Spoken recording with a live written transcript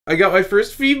I got my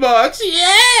first V-Bucks.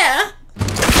 Yeah!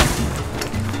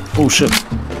 Oh shit.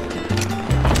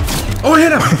 Oh, I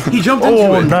hit him! He jumped into it!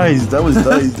 Oh, nice. That was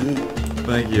nice, dude.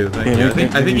 Thank you, thank you.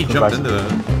 I think he jumped into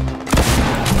that.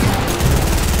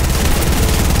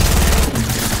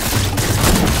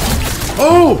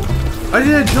 Oh! I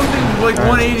did a jumping like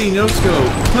 180 no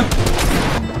scope.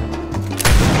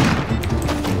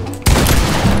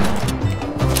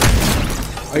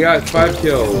 I got 5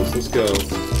 kills. Let's go.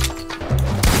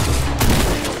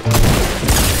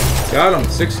 Got him.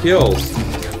 6 kills.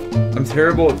 I'm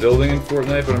terrible at building in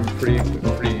Fortnite, but I'm pretty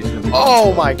decent.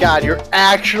 Oh my god, you're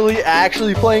actually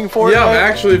playing Fortnite? Yeah, I'm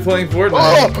actually playing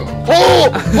Fortnite.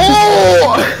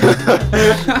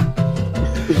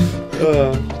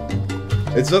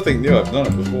 It's nothing new. I've done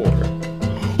it before.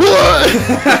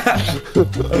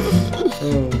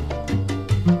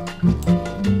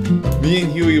 Me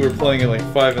and Huey were playing at like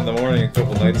 5 in the morning a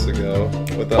couple nights ago.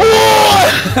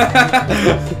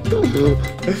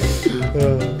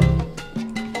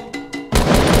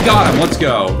 Got him. Let's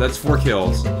go. That's 4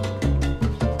 kills.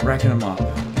 Racking him up.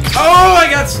 Oh, I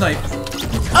got sniped.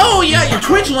 Oh yeah, your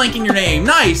Twitch link in your name.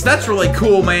 Nice. That's really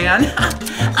cool, man.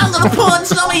 I'm gonna pull in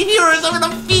so many viewers. I'm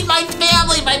gonna feed my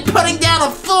family by putting down a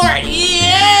fort.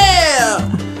 Yeah.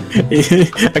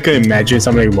 I could imagine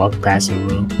somebody walk past the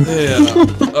room. Yeah.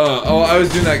 Oh, I was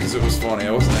doing that because it was funny.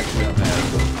 I wasn't actually on that.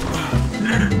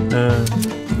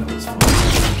 That was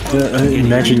funny.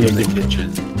 Imagine in the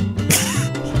kitchen.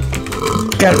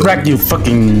 Get wrecked, you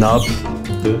fucking nub.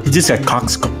 He just got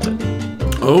cocksculpted.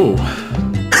 Oh.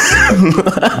 You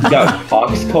got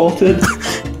cocksculpted?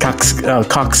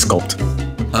 Cocksculpt.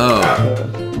 Oh.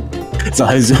 So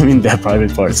I zoom in that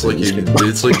private parts.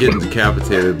 It's like getting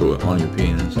decapitated but on your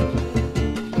penis.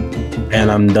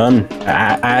 And I'm done.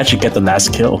 I actually get the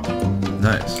last kill.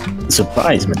 Nice.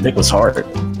 Surprise, my dick was hard.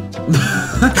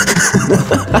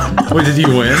 Wait, did he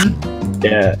win?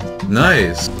 Yeah.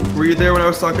 Nice. Were you there when I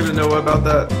was talking to Noah about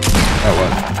that? Oh,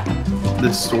 what?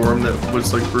 This storm that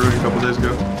was like brewing a couple days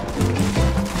ago?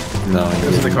 No, I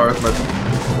was in the car with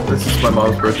this is my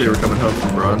mom's birthday, we're coming home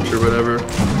from brunch or whatever.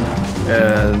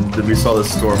 And then we saw this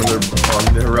storm on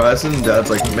the horizon. Dad's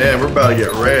like, man, we're about to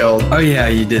get railed. Oh yeah,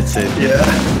 you did say that. Yeah.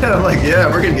 And I'm like, yeah,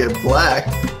 we're gonna get black.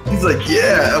 He's like,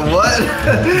 yeah, what?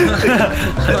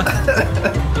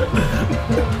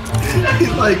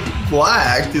 He's like,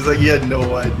 black? He's like, he had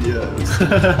no idea.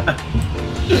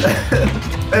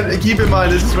 And keep in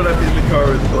mind, this is when I'm in the car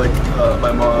with like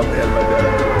my mom and my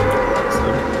dad. So,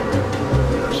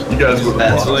 you guys would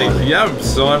have like, yeah,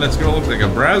 son, it's gonna look like a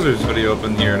Brazzers video up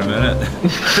in here in a minute.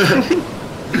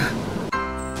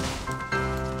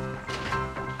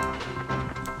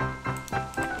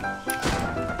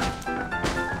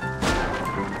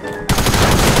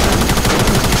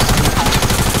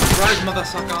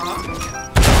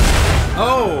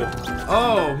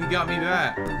 Oh, he got me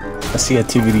back. I see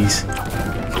activities.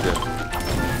 Okay.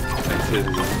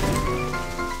 Activities.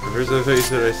 At first I thought you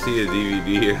said I see a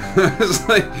DVD. I was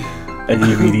like, a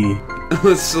DVD.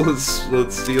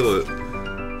 let's steal it.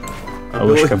 I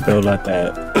wish I could build like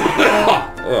that.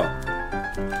 Oh.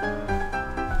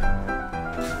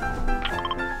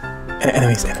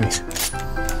 Enemies.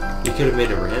 You could have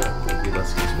made a ramp. Maybe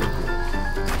less expensive.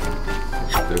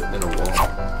 They're in a wall.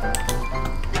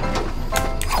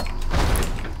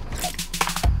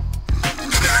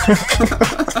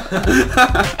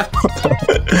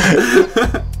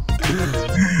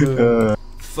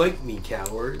 Fight me,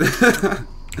 coward.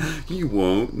 You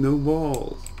won't. No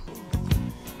balls.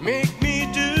 Make me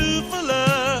do for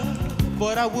love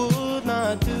what I would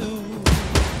not do.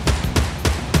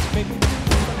 Make me do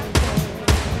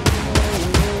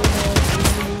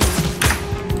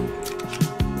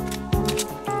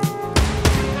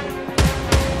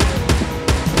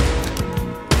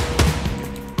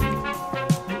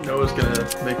Noah's gonna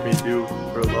make me do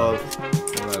for love.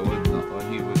 What I would not. What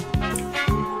he would.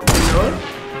 Noah?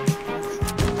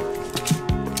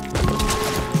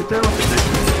 Get down off the dick.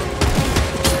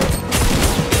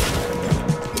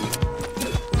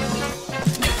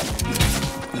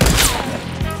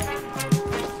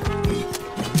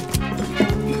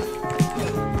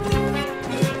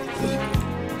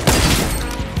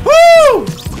 Woo!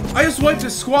 I just wiped a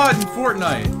squad in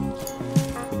Fortnite.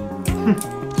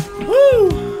 Woo!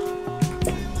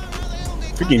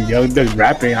 Freaking young dude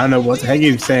rapping. I don't know what the heck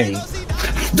he's saying.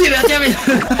 Damn it!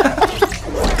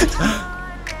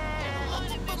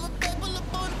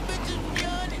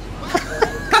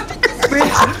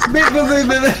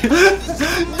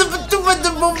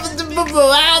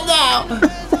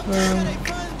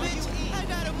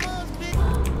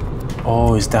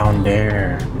 Oh, it's down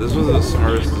there. This was the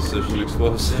smartest decision,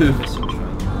 explosives.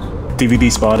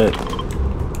 DVD spotted.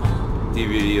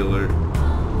 DVD alert.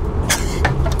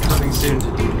 Coming soon to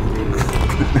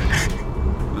DVD.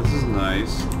 This is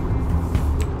nice.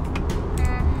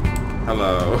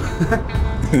 Hello.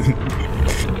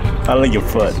 I like your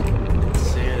foot.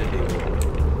 Insanity.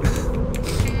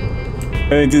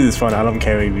 Hey, dude, it's fun. I don't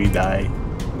care if we die.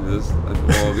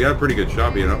 Well, we got a pretty good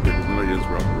shot being up here because nobody is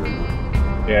rough right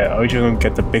now. Yeah, are we just gonna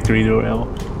get the victory royale?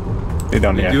 They're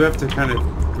down We there. do have to kind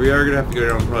of. We are gonna have to go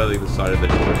down probably like the side of the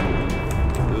door.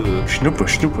 Ugh. Snooper,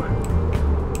 snooper.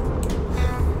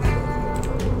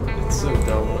 It's so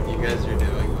dumb what you guys are doing.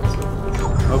 There we go.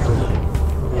 That's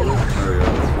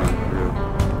fine. We're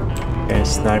good. Yeah,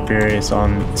 sniper is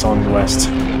on the west.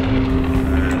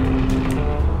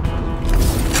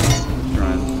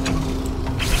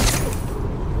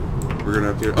 We're gonna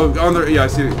have to. Oh, on the. Yeah, I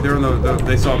see. They're on the.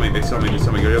 They saw me. They saw me. They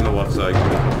saw me. Go down the left side.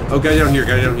 Oh, guy down here.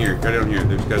 Guy down here. Guy down here.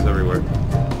 There's guys everywhere.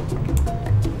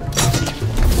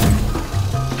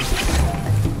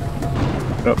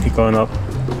 Oh, keep going up.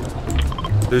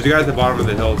 There's a guy at the bottom of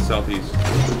the hill, southeast.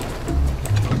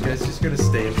 You guys just gonna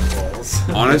stay in the walls.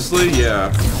 Honestly,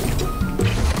 yeah.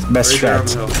 Best Right there on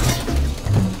strat. the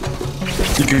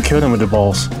hill. You can kill them with the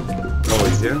balls. Oh,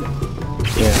 you can?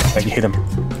 Yeah, like you hit them.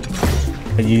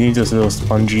 And you need those little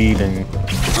spongy thing.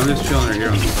 I'm just chilling right here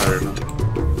on the side right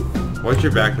now. Watch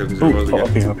your back though, because there was a Oh,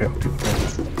 guy. okay.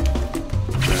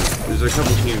 There's a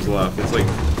couple teams left. It's like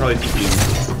probably 2 teams.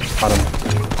 Bottom.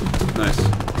 Nice.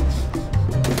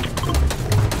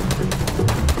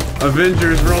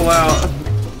 Avengers, roll out!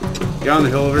 Get on the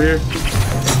hill over here.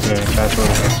 Yeah, that's what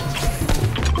it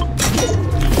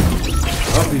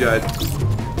Oh, he died. is.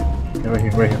 Yeah,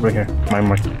 right here.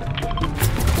 Mine.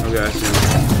 Okay, I see him.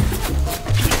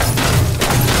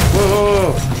 Whoa,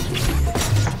 whoa, whoa!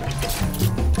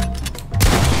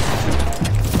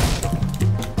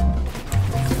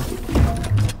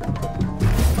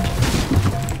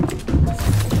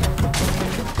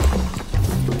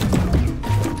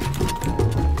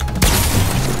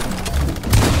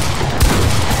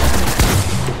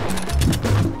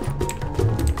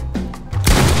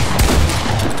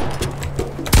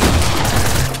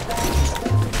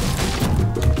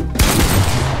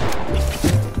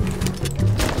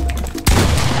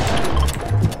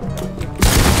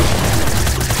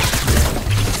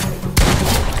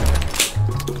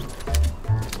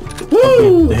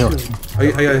 The hill.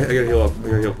 I gotta heal up. I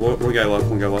gotta heal up. One guy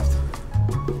left.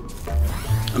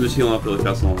 I'm just healing up really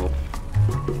fast and I'll help.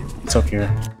 It's up here.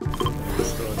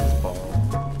 Just throwing this ball.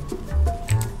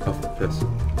 Oh, piss.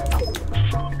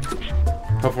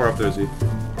 How far up there is he?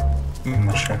 I'm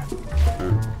not sure.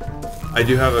 Alright. I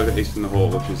do have an ace in the hole,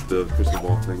 which is the crystal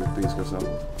ball thing. If things go south.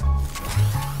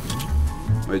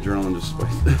 My adrenaline just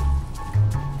spiked. I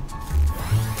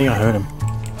think I heard him.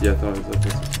 Yeah, I thought it was like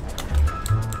this.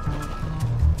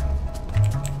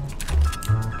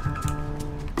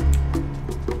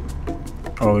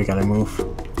 Oh, we gotta move.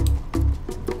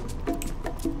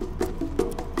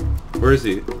 Where is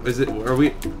he? Is it? Are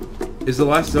we? Is the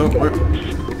last zone? Where?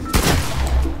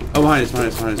 Oh, behind us!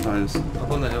 Up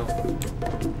on the hill.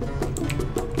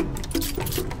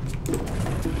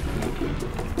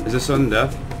 Is this sudden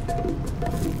death?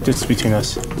 Just between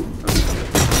us.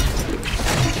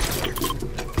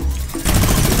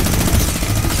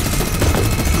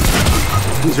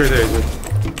 He's right there.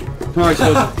 Come on,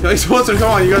 explosive! Come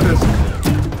on, you got this.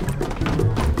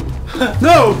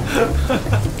 No!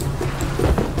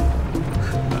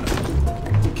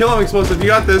 Kill him, explosive! You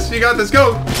got this!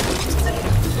 Go!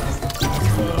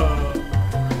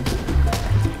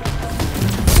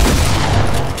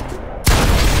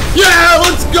 Yeah,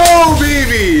 let's go,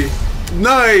 baby!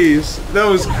 Nice! That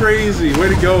was crazy. Way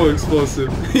to go, explosive.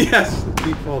 Yes,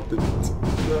 defaulted.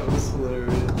 That was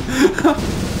hilarious.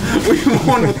 We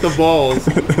won with the balls.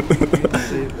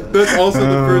 That's also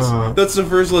the first. That's the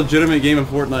first legitimate game of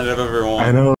Fortnite I've ever won.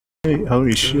 I know.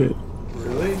 Holy shit.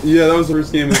 Really? Yeah, that was the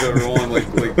first game we've ever won,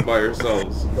 like by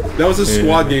ourselves. That was a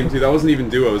squad game too. That wasn't even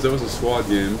duos. That was a squad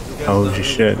game. Holy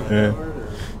shit. Yeah.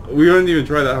 We didn't even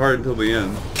try that hard until the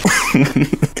end.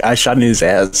 I shot in his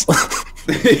ass.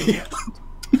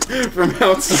 From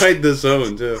outside the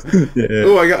zone too. Yeah.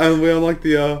 Oh, we unlocked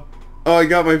the. Oh, I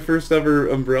got my first ever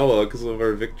umbrella because of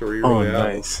our victory Oh, royale.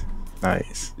 nice.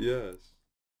 Nice. Yes.